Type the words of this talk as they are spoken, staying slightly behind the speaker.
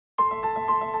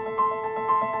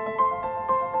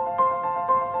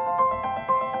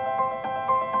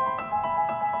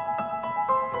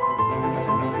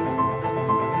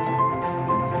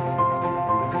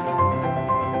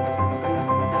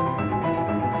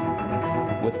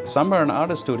With SAMBA and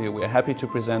Artist Studio, we are happy to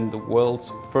present the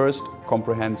world's first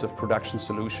comprehensive production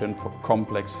solution for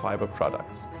complex fiber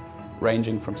products,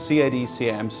 ranging from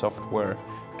CAD-CAM software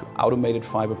to automated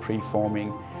fiber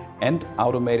preforming and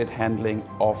automated handling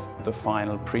of the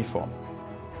final preform.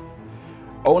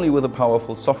 Only with a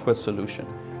powerful software solution,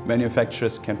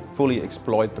 manufacturers can fully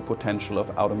exploit the potential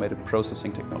of automated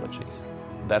processing technologies.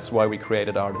 That's why we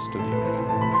created Artist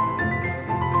Studio.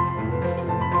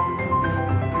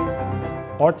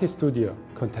 Artist Studio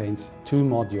contains two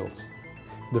modules.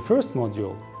 The first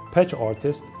module, Patch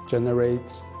Artist,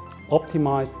 generates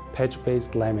optimized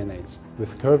patch-based laminates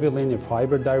with curvilinear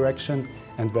fiber direction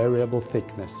and variable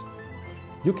thickness.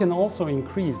 You can also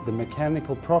increase the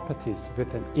mechanical properties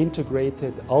with an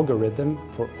integrated algorithm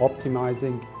for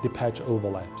optimizing the patch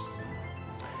overlaps.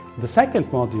 The second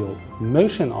module,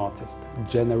 Motion Artist,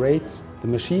 generates the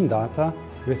machine data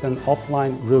with an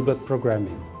offline robot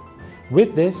programming.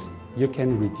 With this, you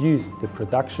can reduce the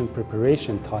production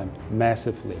preparation time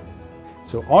massively.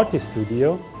 So Artist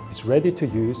Studio is ready to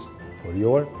use for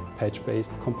your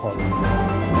patch-based composites.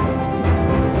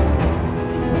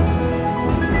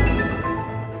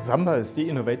 SAMBA is the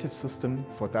innovative system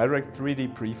for direct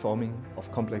 3D preforming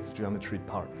of complex geometry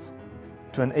parts.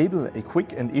 To enable a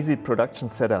quick and easy production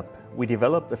setup, we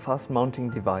developed a fast-mounting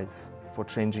device for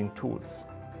changing tools.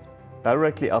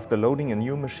 Directly after loading a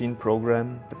new machine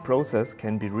program, the process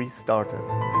can be restarted.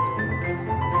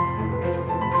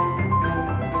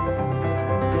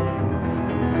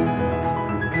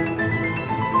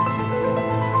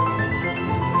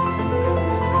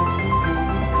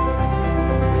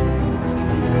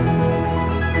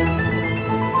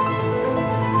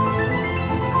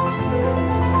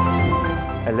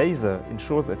 A laser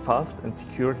ensures a fast and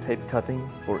secure tape cutting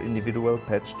for individual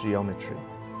patch geometry.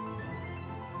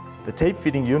 The tape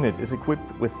feeding unit is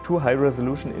equipped with two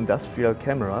high-resolution industrial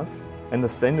cameras and a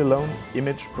standalone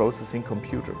image processing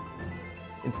computer,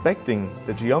 inspecting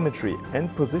the geometry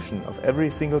and position of every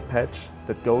single patch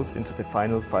that goes into the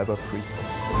final fiber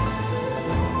preform.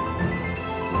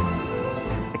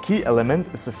 A key element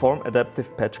is the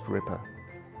form-adaptive patch gripper.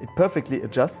 It perfectly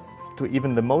adjusts to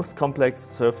even the most complex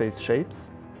surface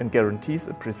shapes and guarantees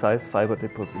a precise fiber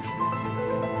deposition.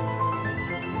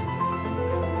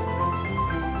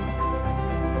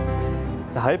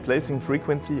 The high placing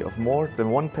frequency of more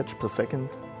than one patch per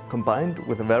second, combined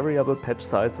with variable patch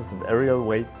sizes and aerial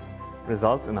weights,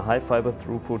 results in a high fiber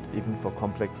throughput even for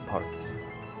complex parts.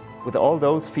 With all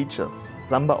those features,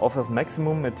 SAMBA offers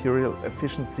maximum material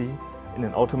efficiency in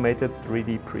an automated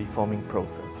 3D preforming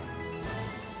process.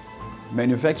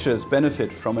 Manufacturers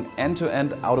benefit from an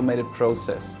end-to-end automated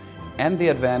process and the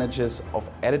advantages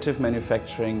of additive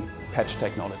manufacturing patch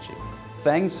technology.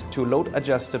 Thanks to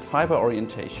load-adjusted fiber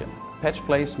orientation, patch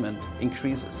placement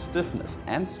increases stiffness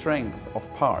and strength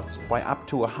of parts by up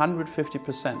to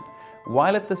 150%,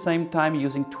 while at the same time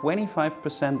using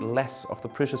 25% less of the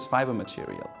precious fiber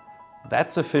material.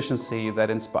 That's efficiency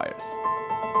that inspires.